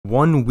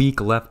1 week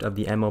left of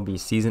the MLB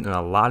season, and a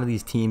lot of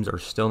these teams are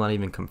still not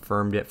even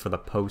confirmed yet for the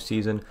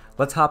postseason.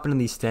 Let's hop into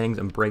these standings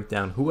and break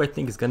down who I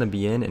think is going to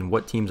be in and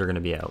what teams are going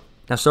to be out.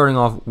 Now, starting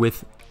off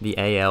with the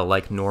AL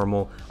like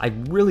normal, I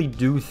really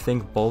do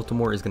think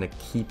Baltimore is going to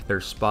keep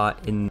their spot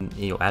in,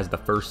 as the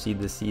first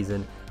seed this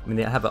season. I mean,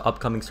 they have an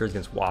upcoming series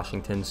against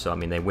Washington, so I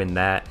mean, they win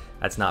that.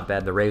 That's not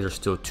bad. The Rays are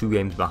still 2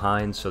 games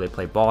behind, so they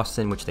play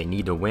Boston, which they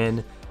need to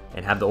win,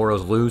 and have the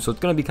Orioles lose. So it's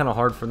going to be kind of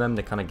hard for them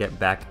to kind of get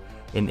back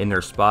in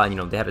their spot.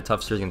 They had a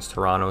tough series against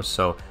Toronto,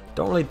 so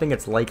don't really think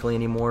it's likely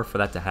anymore for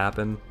that to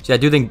happen. So yeah, I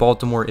do think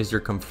Baltimore is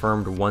your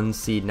confirmed 1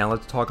 seed. Now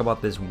let's talk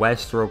about this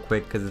West real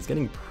quick, because it's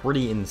getting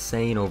pretty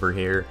insane over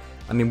here.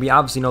 I mean, we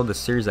obviously know the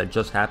series that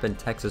just happened,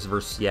 Texas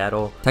versus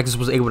Seattle. Texas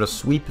was able to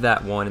sweep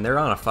that one, and they're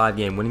on a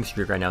 5-game winning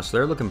streak right now, so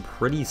they're looking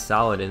pretty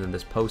solid into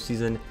this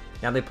postseason.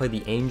 Now they play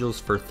the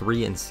Angels for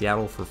 3 and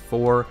Seattle for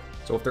 4.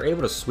 So if they're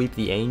able to sweep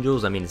the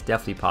Angels, I mean, it's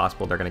definitely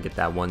possible they're going to get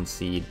that 1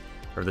 seed,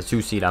 or the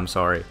 2 seed, I'm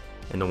sorry,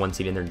 and the 1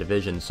 seed in their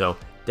division. So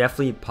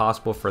definitely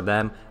possible for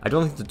them. I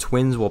don't think the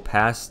Twins will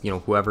pass,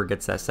 whoever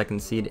gets that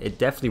 2nd seed. It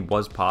definitely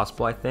was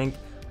possible, I think,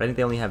 but I think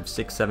they only have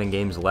 6-7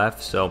 games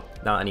left, so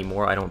not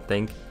anymore, I don't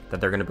think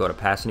that they're going to be able to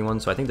pass anyone.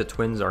 So I think the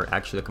Twins are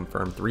actually the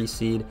confirmed 3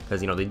 seed,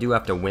 because they do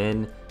have to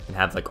win and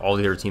have like all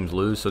the other teams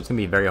lose, so it's going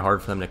to be very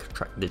hard for them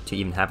to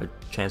even have a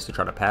chance to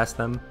try to pass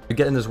them. You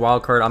get in this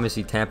wild card,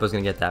 obviously Tampa's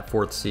going to get that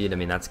 4th seed. I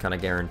mean, that's kind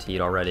of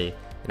guaranteed already.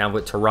 Now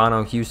with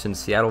Toronto, Houston,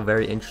 Seattle,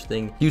 very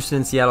interesting. Houston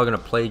and Seattle are going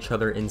to play each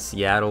other in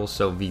Seattle,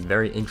 so it'll be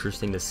very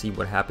interesting to see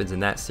what happens in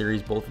that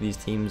series. Both of these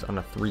teams on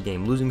a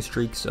 3-game losing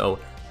streak, so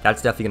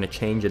that's definitely going to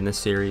change in this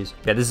series.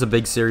 Yeah, this is a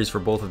big series for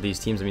both of these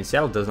teams. I mean,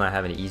 Seattle does not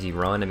have an easy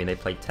run. I mean, they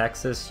play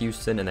Texas,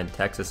 Houston, and then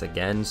Texas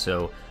again,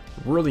 so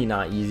really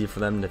not easy for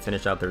them to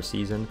finish out their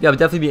season. Yeah, it would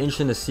definitely be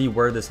interesting to see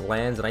where this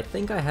lands, and I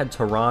think I had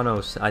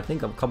Toronto, I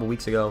think a couple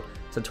weeks ago,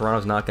 said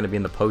Toronto's not going to be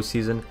in the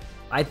postseason.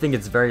 I think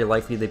it's very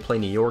likely they play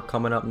New York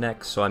coming up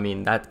next, so I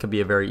mean, that could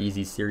be a very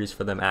easy series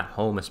for them at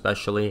home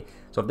especially.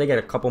 So if they get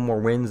a couple more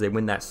wins, they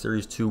win that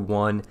series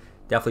 2-1,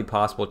 definitely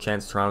possible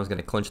chance Toronto's going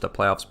to clinch the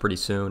playoffs pretty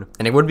soon.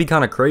 And it would be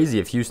kind of crazy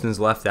if Houston's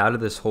left out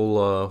of this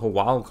whole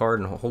wild card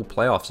and whole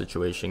playoff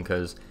situation,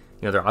 because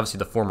they're obviously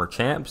the former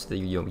champs.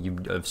 You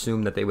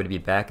assume that they would be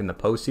back in the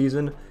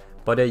postseason.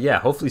 But yeah,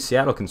 hopefully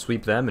Seattle can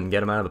sweep them and get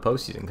them out of the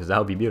postseason, because that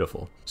would be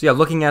beautiful. So yeah,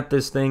 looking at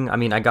this thing, I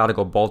mean, I got to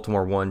go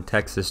Baltimore 1,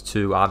 Texas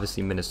 2,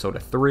 obviously Minnesota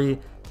 3,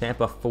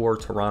 Tampa 4,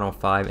 Toronto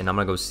 5, and I'm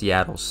going to go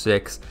Seattle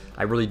 6.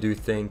 I really do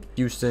think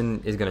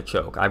Houston is going to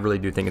choke. I really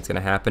do think it's going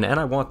to happen, and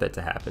I want that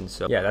to happen.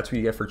 So yeah, that's what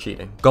you get for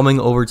cheating. Going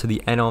over to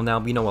the NL now,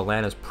 we know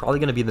Atlanta's probably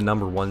going to be the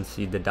number 1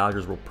 seed. The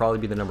Dodgers will probably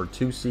be the number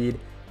 2 seed.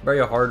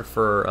 Very hard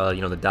for,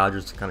 the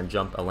Dodgers to kind of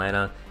jump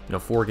Atlanta.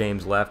 4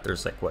 games left.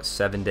 There's like, what,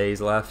 7 days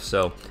left.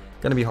 So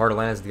going to be hard.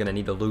 Atlanta's going to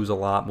need to lose a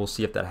lot. We'll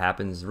see if that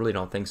happens. Really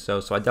don't think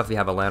so. So I definitely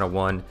have Atlanta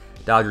 1,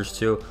 Dodgers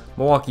 2.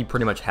 Milwaukee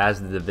pretty much has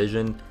the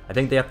division. I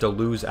think they have to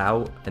lose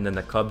out, and then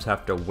the Cubs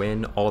have to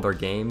win all their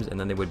games, and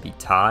then they would be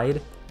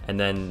tied. And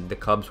then the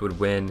Cubs would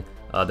win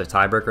the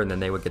tiebreaker, and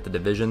then they would get the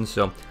division.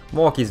 So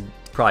Milwaukee's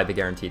probably the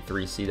guaranteed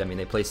 3 seed. I mean,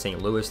 they play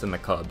St. Louis and the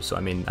Cubs. So I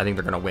mean, I think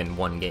they're going to win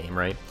 1 game,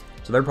 right?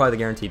 So they're probably the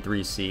guaranteed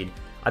 3 seed.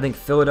 I think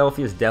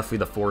Philadelphia is definitely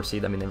the 4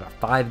 seed. I mean, they have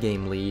a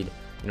 5-game lead.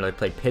 They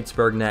play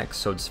Pittsburgh next,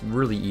 so it's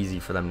really easy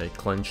for them to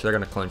clinch. They're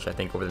going to clinch, I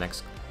think, over the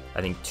next,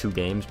 2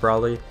 games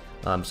probably.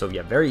 So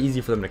yeah, very easy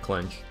for them to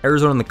clinch.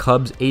 Arizona and the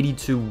Cubs,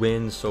 82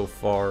 wins so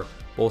far.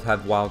 Both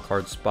have wild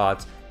card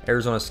spots.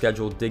 Arizona's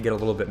schedule did get a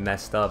little bit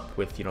messed up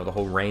with, the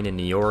whole rain in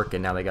New York,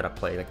 and now they got to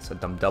play like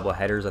some double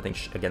headers, I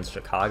think, against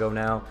Chicago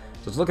now.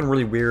 So it's looking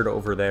really weird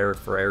over there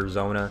for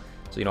Arizona.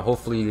 So,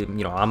 hopefully,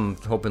 I'm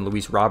hoping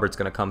Luis Robert's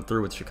going to come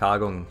through with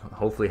Chicago and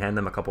hopefully hand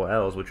them a couple of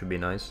L's, which would be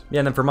nice. Yeah,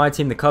 and then for my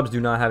team, the Cubs do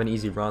not have an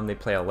easy run. They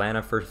play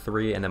Atlanta for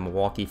 3 and then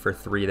Milwaukee for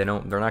 3. They're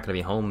not going to be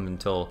home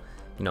until,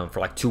 for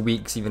like 2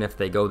 weeks, even if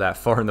they go that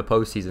far in the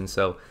postseason.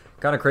 So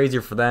kind of crazy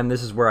for them.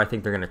 This is where I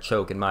think they're going to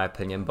choke, in my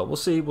opinion. But we'll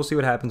see. We'll see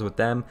what happens with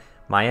them.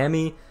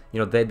 Miami,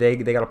 they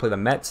got to play the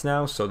Mets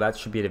now, so that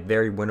should be a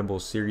very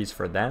winnable series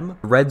for them.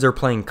 The Reds are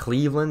playing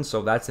Cleveland,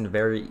 so that's a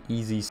very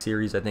easy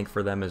series, I think,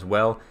 for them as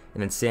well.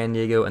 And then San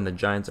Diego and the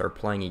Giants are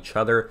playing each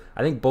other.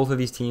 I think both of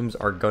these teams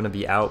are going to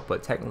be out,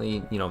 but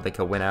technically, they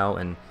could win out,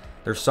 and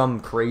there's some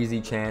crazy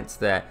chance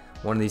that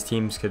one of these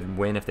teams could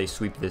win if they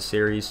sweep this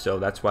series, so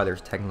that's why they're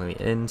technically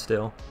in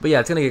still. But yeah,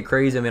 it's going to get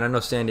crazy. I mean, I know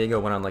San Diego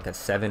went on like a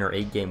 7 or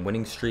 8 game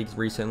winning streak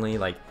recently.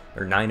 Like,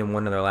 they're 9-1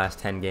 in their last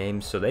 10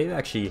 games, so they've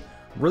actually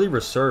really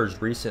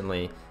resurged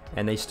recently,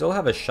 and they still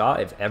have a shot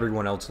if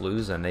everyone else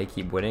loses and they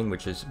keep winning,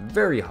 which is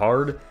very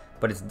hard,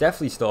 but it's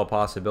definitely still a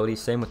possibility.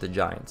 Same with the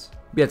Giants.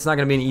 But yeah, it's not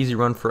going to be an easy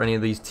run for any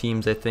of these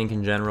teams, I think,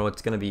 in general.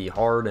 It's going to be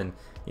hard, and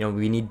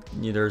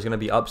there's going to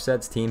be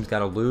upsets. Teams got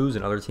to lose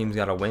and other teams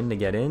got to win to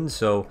get in.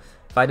 So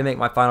if I had to make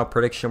my final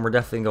prediction, we're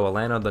definitely going to go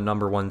Atlanta, the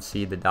number 1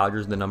 seed, the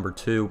Dodgers, the number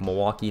 2,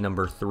 Milwaukee,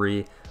 number 3.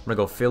 I'm going to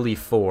go Philly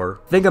 4.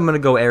 I think I'm going to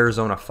go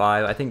Arizona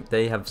 5. I think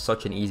they have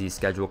such an easy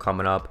schedule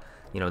coming up.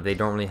 They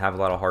don't really have a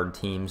lot of hard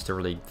teams to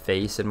really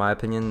face, in my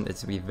opinion.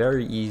 It's going to be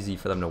very easy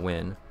for them to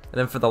win. And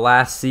then for the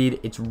last seed,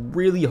 it's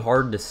really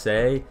hard to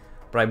say,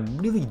 but I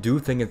really do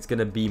think it's going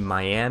to be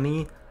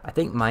Miami. I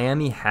think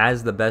Miami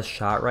has the best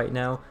shot right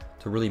now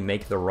to really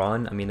make the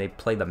run. I mean, they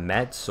play the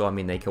Mets, so I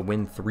mean, they could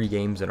win 3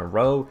 games in a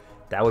row.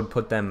 That would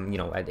put them,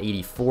 at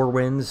 84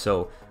 wins,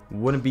 so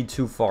wouldn't be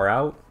too far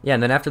out. Yeah,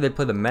 and then after they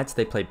play the Mets,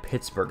 they play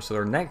Pittsburgh. So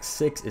their next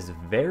 6 is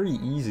very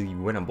easily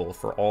winnable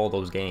for all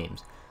those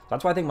games.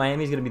 That's why I think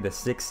Miami's going to be the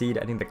 6th seed.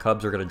 I think the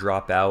Cubs are going to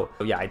drop out.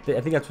 So yeah, I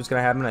think that's what's going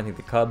to happen. I think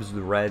the Cubs,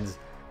 the Reds,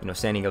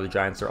 San Diego, the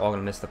Giants, they're all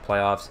going to miss the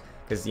playoffs.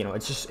 Because,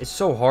 it's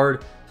so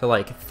hard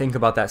to, think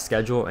about that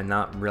schedule and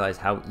not realize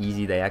how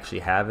easy they actually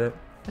have it.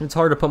 And it's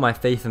hard to put my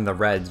faith in the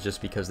Reds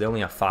just because they only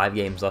have 5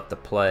 games left to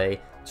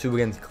play. 2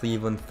 against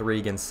Cleveland, 3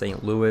 against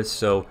St. Louis.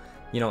 So,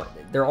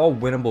 they're all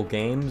winnable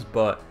games,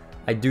 but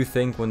I do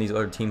think when these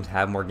other teams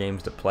have more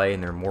games to play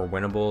and they're more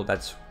winnable,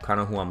 that's kind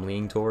of who I'm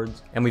leaning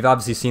towards. And we've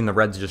obviously seen the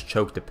Reds just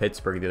choke to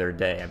Pittsburgh the other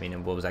day. I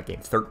mean, what was that game?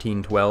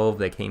 13-12.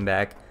 They came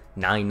back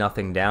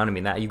 9-0 down. I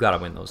mean, you got to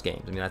win those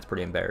games. I mean, that's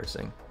pretty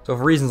embarrassing. So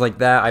for reasons like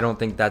that, I don't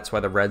think that's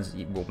why the Reds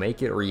will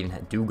make it or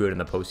even do good in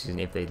the postseason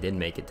if they did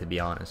make it, to be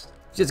honest.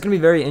 So it's going to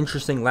be very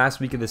interesting last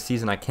week of the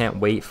season. I can't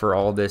wait for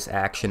all this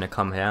action to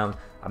come down.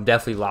 I'm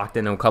definitely locked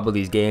into a couple of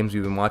these games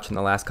we've been watching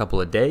the last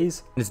couple of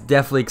days. It's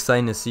definitely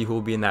exciting to see who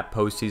will be in that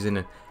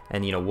postseason,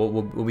 and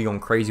we'll be going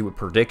crazy with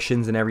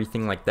predictions and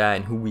everything like that,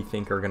 and who we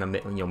think are gonna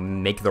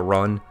make the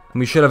run. And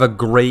we should have a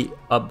great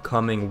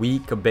upcoming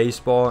week of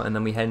baseball, and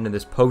then we head into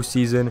this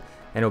postseason,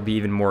 and it'll be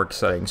even more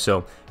exciting.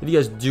 So if you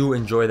guys do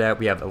enjoy that,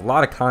 we have a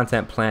lot of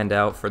content planned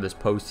out for this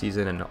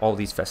postseason and all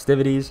these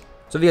festivities.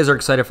 So if you guys are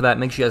excited for that,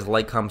 make sure you guys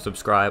like, comment,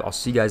 subscribe. I'll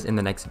see you guys in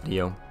the next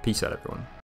video. Peace out, everyone.